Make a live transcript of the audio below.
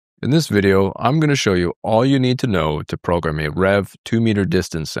In this video, I'm going to show you all you need to know to program a REV 2-meter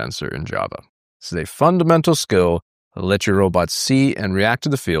distance sensor in Java. This is a fundamental skill that lets your robots see and react to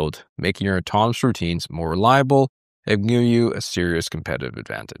the field, making your autonomous routines more reliable and give you a serious competitive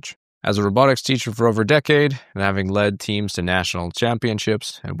advantage. As a robotics teacher for over a decade, and having led teams to national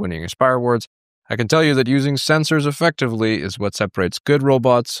championships and winning Aspire Awards, I can tell you that using sensors effectively is what separates good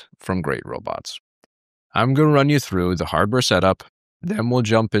robots from great robots. I'm going to run you through the hardware setup, then we'll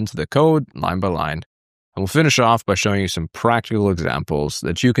jump into the code line by line, and we'll finish off by showing you some practical examples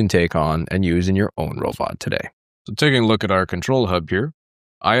that you can take on and use in your own robot today. So taking a look at our control hub here,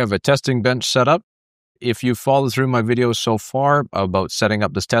 I have a testing bench set up. If you've followed through my videos so far about setting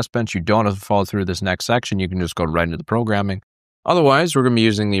up this test bench, you don't have to follow through this next section. You can just go right into the programming. Otherwise, we're going to be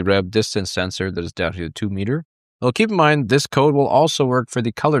using the REV distance sensor that is down to the 2 meter. Well, keep in mind, this code will also work for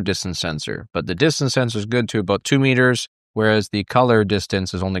the color distance sensor, but the distance sensor is good to about 2 meters, whereas the color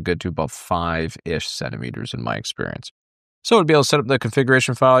distance is only good to about 5-ish centimeters in my experience. So to be able to set up the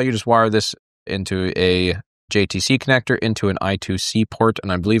configuration file, you just wire this into a JTC connector into an I2C port, and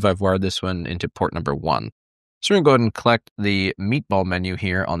I believe I've wired this one into port number 1. So we're going to go ahead and collect the meatball menu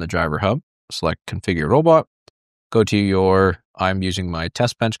here on the driver hub, select configure robot, go to your, I'm using my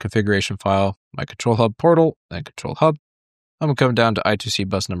test bench configuration file, my control hub portal, and control hub. I'm going to come down to I2C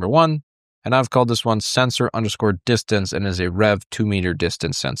bus number 1, and I've called this one sensor underscore distance and is a REV 2 meter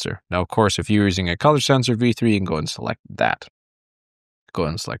distance sensor. Now, of course, if you're using a color sensor V3, you can go ahead and select that. Go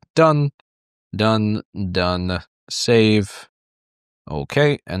ahead and select done, done, done, save.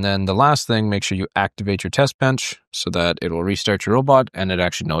 Okay, and then the last thing, make sure you activate your test bench so that it will restart your robot and it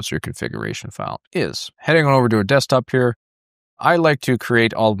actually knows your configuration file is. Heading on over to a desktop here, I like to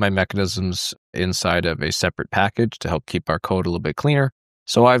create all of my mechanisms inside of a separate package to help keep our code a little bit cleaner.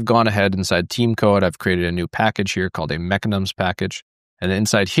 So I've gone ahead inside team code, I've created a new package here called a mechanisms package. And then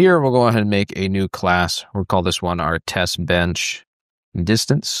inside here, we'll go ahead and make a new class. We'll call this one our test bench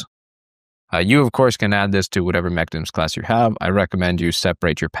distance. You, of course, can add this to whatever mechanisms class you have. I recommend you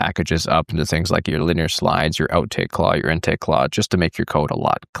separate your packages up into things like your linear slides, your outtake claw, your intake claw, just to make your code a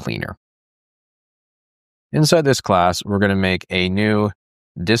lot cleaner. Inside this class, we're going to make a new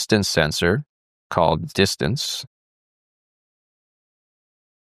distance sensor called distance.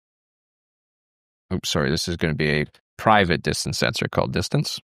 Oops, sorry, this is going to be a private distance sensor called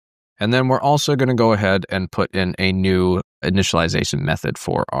distance. And then we're also going to go ahead and put in a new initialization method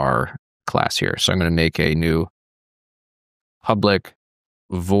for our class here. So I'm going to make a new public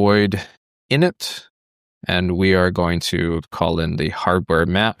void init, and we are going to call in the hardware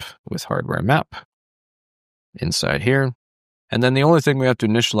map with hardware map inside here. And then the only thing we have to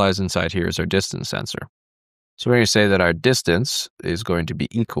initialize inside here is our distance sensor. So we're going to say that our distance is going to be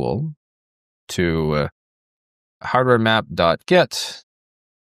equal to hardware map.get,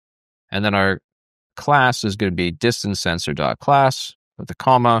 and then our class is going to be distance sensor.class with a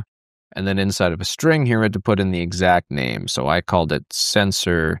comma. And then inside of a string here, we had to put in the exact name. So I called it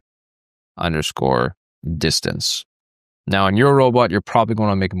sensor underscore distance. Now, in your robot, you're probably going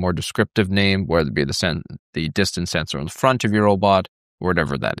to make a more descriptive name, whether it be the distance sensor on the front of your robot, or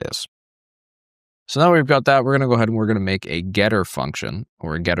whatever that is. So now we've got that, we're going to go ahead and we're going to make a getter function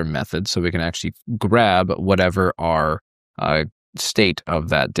or a getter method so we can actually grab whatever our state of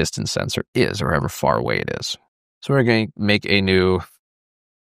that distance sensor is, or however far away it is. So we're going to make a new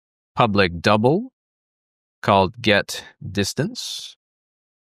public double called get distance.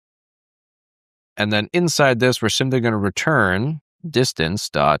 And then inside this, we're simply going to return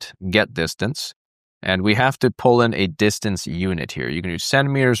distance.getDistance. And we have to pull in a distance unit here. You can use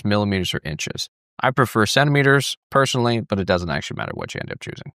centimeters, millimeters, or inches. I prefer centimeters personally, but it doesn't actually matter what you end up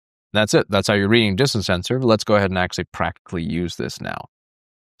choosing. That's it. That's how you're reading distance sensor. Let's go ahead and actually practically use this now.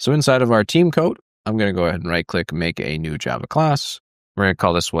 So inside of our team code, I'm going to go ahead and right click, make a new Java class. We're going to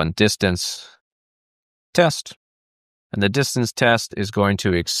call this one distance test. And the distance test is going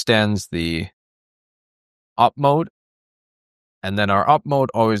to extend the Opmode. And then our Opmode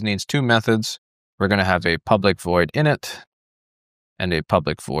always needs 2 methods. We're going to have a public void init and a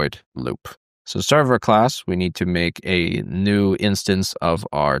public void loop. So to start our class, we need to make a new instance of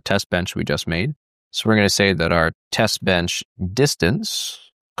our test bench we just made. So we're going to say that our test bench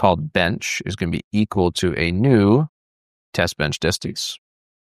distance called bench is going to be equal to a new test bench distance.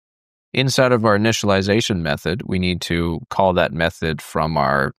 Inside of our initialization method, we need to call that method from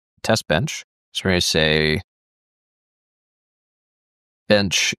our test bench. So we're going to say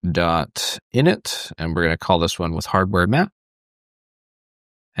bench.init, and we're going to call this one with hardware map.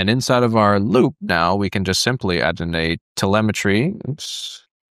 And inside of our loop now, we can just simply add in a telemetry,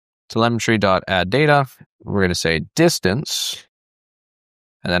 telemetry.addData. We're going to say distance,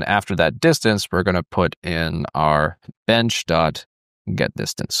 And then after that distance, we're going to put in our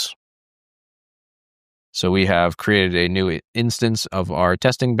bench.getDistance. So we have created a new instance of our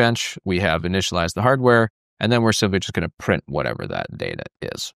testing bench. We have initialized the hardware, and then we're simply just going to print whatever that data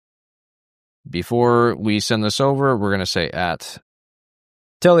is. Before we send this over, we're going to say at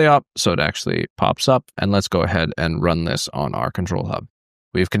teleop, so it actually pops up, and let's go ahead and run this on our control hub.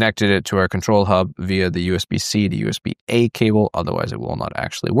 We've connected it to our control hub via the USB-C to USB-A cable, otherwise it will not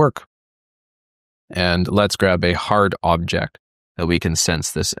actually work. And let's grab a hard object that we can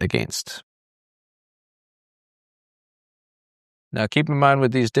sense this against. Now keep in mind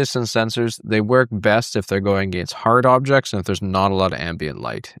with these distance sensors, they work best if they're going against hard objects and if there's not a lot of ambient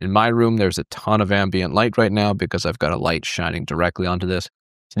light. In my room, there's a ton of ambient light right now because I've got a light shining directly onto this.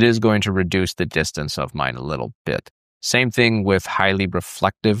 It is going to reduce the distance of mine a little bit. Same thing with highly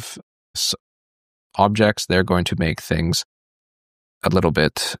reflective objects. They're going to make things a little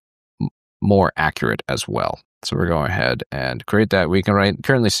bit more accurate as well. So we're going ahead and create that. We can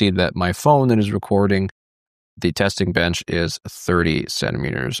currently see that my phone that is recording the testing bench is 30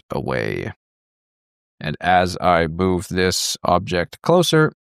 centimeters away. And as I move this object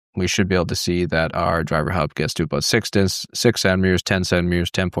closer, we should be able to see that our driver hub gets to about 6 centimeters, 10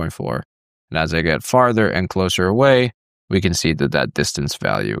 centimeters, 10.4. And as I get farther and closer away, we can see that that distance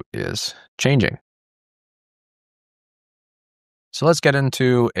value is changing. So let's get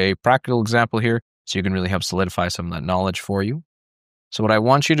into a practical example here so you can really help solidify some of that knowledge for you. So what I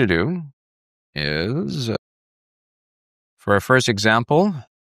want you to do is, for our first example,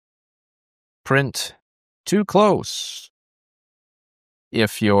 print too close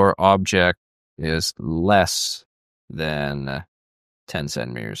if your object is less than 10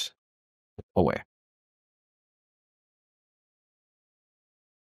 centimeters away.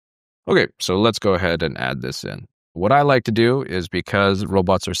 Okay, so let's go ahead and add this in. What I like to do is, because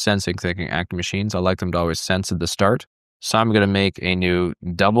robots are sensing, thinking, acting machines, I like them to always sense at the start. So I'm going to make a new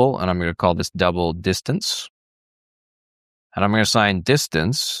double, and I'm going to call this double distance. And I'm going to assign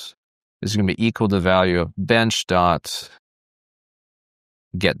distance. This is going to be equal to the value of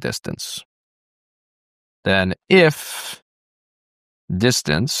bench.getDistance. Then if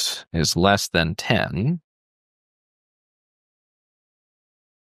distance is less than 10,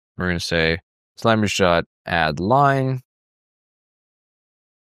 we're going to say /add line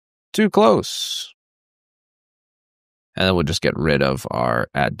too close. And then we'll just get rid of our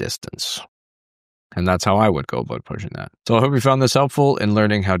add distance. And that's how I would go about pushing that. So I hope you found this helpful in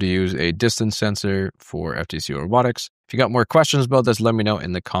learning how to use a distance sensor for FTC robotics. If you got more questions about this, let me know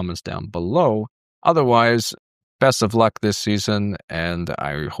in the comments down below. Otherwise, best of luck this season, and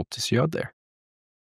I hope to see you out there.